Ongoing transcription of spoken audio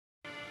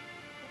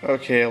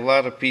Okay, a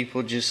lot of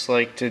people just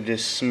like to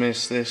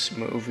dismiss this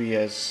movie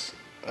as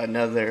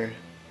another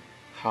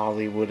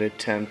Hollywood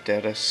attempt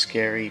at a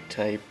scary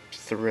type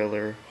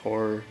thriller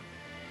horror,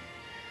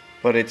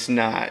 but it's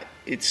not.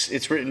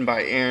 It's written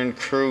by Aaron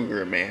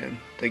Kruger, man,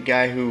 the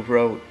guy who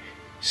wrote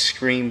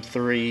Scream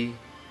 3,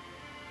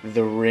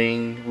 The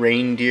Ring,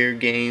 Reindeer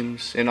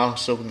Games, and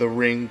also The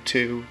Ring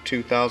 2,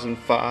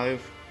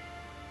 2005.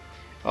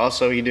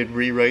 Also, he did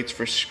rewrites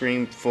for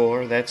Scream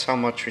 4. That's how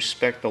much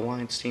respect the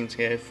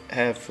Weinsteins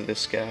have for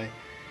this guy.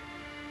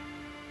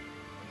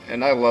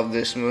 And I love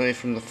this movie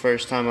from the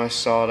first time I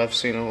saw it. I've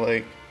seen it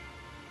like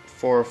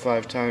 4 or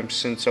 5 times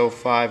since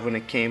 '05 when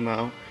it came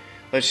out.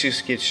 Let's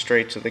just get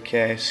straight to the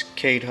cast.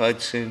 Kate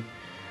Hudson,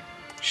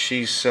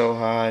 she's so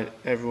hot.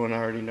 Everyone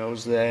already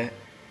knows that.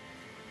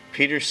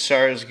 Peter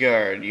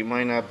Sarsgaard, you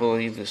might not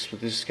believe this, but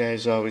this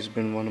guy's always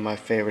been one of my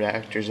favorite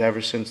actors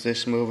ever since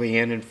this movie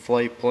and in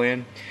Flight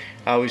Plan.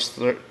 I always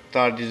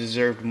thought he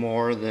deserved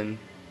more of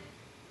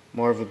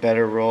a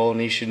better role, and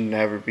he should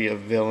never be a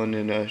villain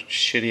in a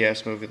shitty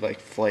ass movie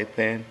like Flight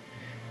Plan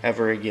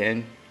ever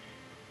again.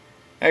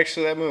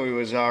 Actually, that movie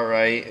was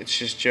alright. It's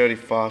just Jodie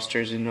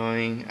Foster's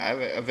annoying.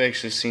 I've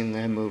actually seen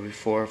that movie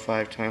 4 or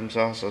 5 times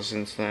also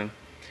since then.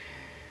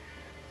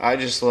 I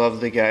just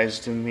love the guy's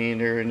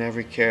demeanor and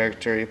every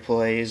character he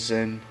plays,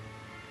 and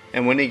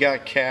when he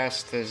got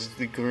cast as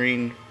the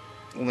Green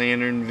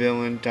Lantern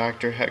villain,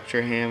 Dr.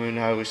 Hector Hammond,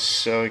 I was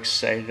so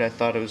excited. I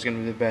thought it was going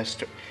to be the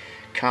best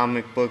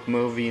comic book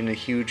movie in a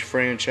huge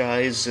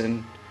franchise,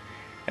 and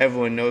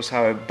everyone knows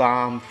how it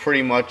bombed.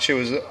 Pretty much it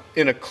was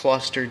in a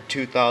clustered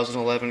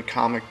 2011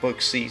 comic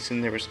book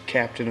season. There was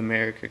Captain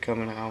America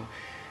coming out,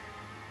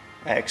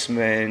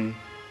 X-Men,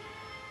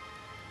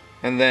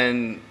 and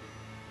then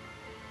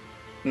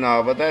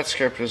no, but that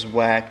script was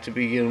whack to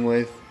begin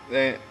with.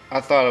 I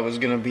thought it was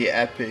going to be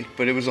epic,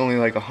 but it was only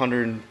like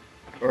 100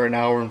 or an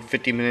hour and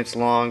 50 minutes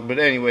long. But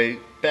anyway,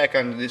 back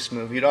onto this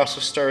movie. It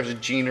also stars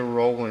Gina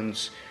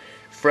Rowlands,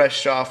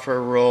 fresh off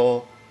her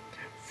role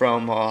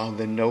from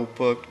The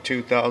Notebook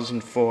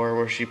 2004,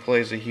 where she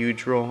plays a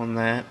huge role in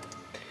that.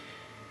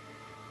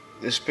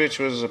 This bitch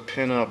was a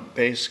pinup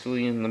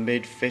basically in the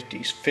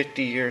mid-50s,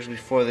 50 years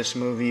before this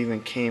movie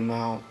even came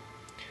out.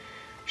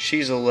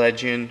 She's a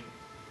legend.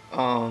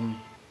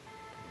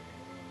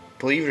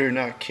 Believe it or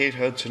not, Kate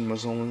Hudson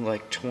was only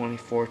like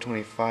 24,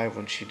 25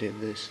 when she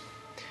did this.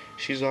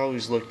 She's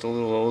always looked a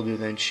little older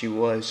than she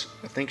was.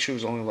 I think she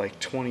was only like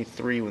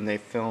 23 when they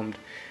filmed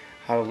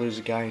How to Lose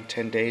a Guy in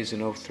 10 Days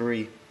in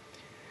 '03.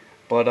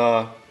 But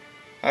I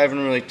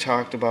haven't really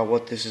talked about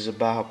what this is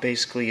about.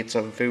 Basically, it's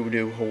a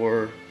voodoo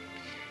horror.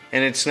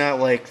 And it's not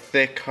like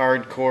thick,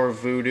 hardcore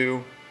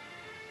voodoo.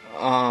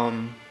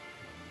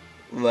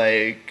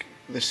 Like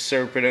The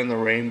Serpent and the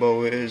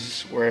Rainbow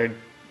is, where it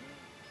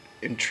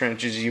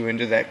entrenches you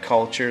into that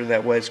culture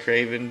that Wes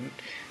Craven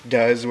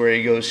does, where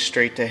he goes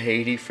straight to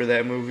Haiti for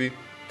that movie.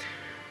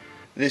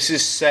 This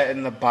is set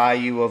in the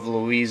bayou of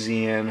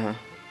Louisiana.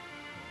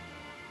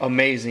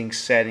 Amazing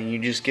setting. You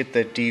just get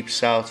the deep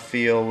south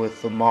feel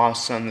with the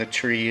moss on the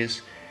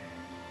trees.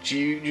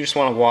 You just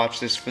want to watch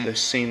this for the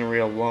scenery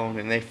alone,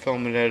 and they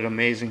film it at an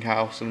amazing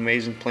house, an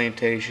amazing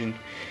plantation.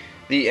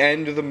 The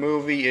end of the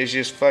movie is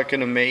just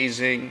fucking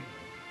amazing.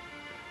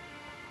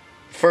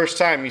 First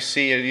time you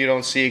see it, you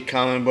don't see it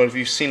coming, but if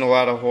you've seen a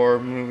lot of horror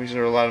movies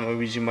or a lot of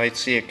movies, you might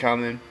see it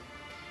coming.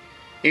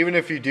 Even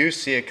if you do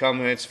see it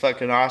coming, it's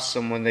fucking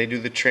awesome when they do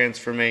the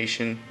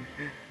transformation.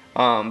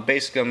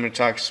 Basically, I'm going to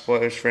talk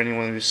spoilers for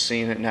anyone who's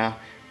seen it now.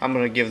 I'm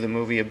going to give the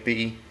movie a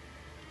B.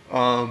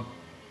 And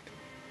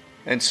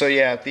so,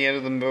 yeah, at the end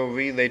of the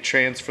movie, they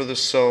transfer the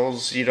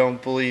souls. You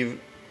don't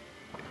believe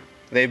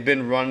they've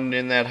been running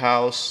in that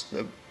house.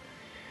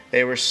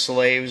 They were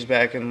slaves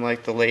back in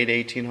like the late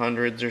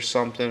 1800s or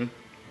something.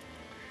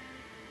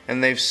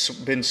 And they've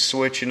been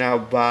switching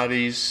out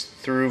bodies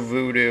through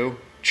voodoo,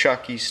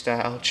 Chucky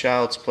style,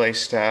 Child's Play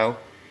style,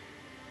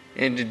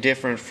 into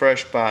different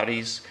fresh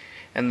bodies.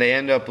 And they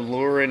end up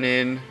luring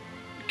in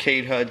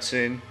Kate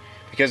Hudson,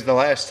 because the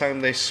last time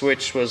they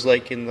switched was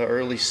like in the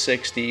early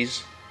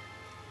 60s.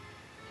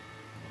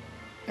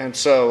 And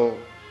so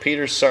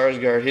Peter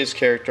Sarsgaard, his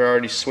character,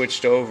 already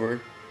switched over.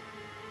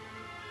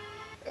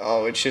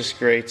 Oh, it's just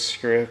great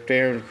script.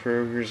 Aaron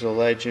Kruger's a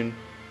legend.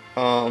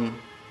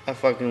 I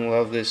fucking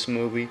love this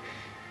movie.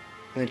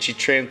 And then she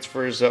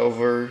transfers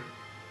over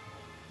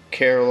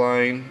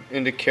Caroline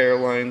into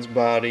Caroline's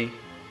body.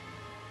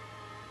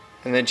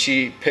 And then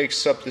she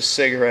picks up the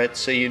cigarette,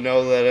 so you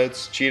know that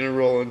it's Gina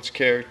Rowlands'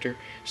 character.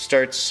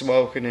 Starts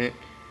smoking it,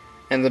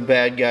 and the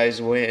bad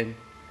guys win.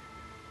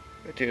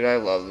 But dude, I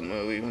love the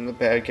movie when the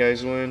bad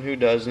guys win. Who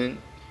doesn't?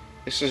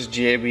 This is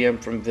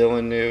JBM from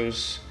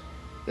VillainNews.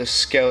 The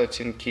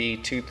Skeleton Key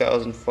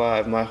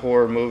 2005, my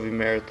horror movie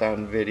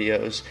marathon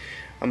videos.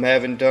 I'm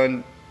having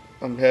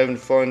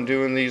fun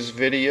doing these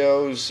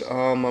videos.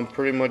 I'm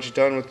pretty much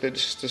done with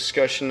this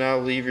discussion now.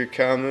 Leave your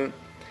comment.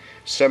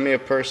 Send me a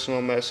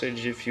personal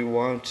message if you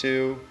want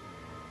to.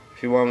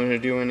 If you want me to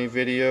do any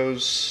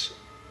videos.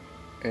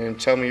 And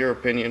tell me your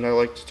opinion. I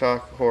like to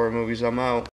talk horror movies. I'm out.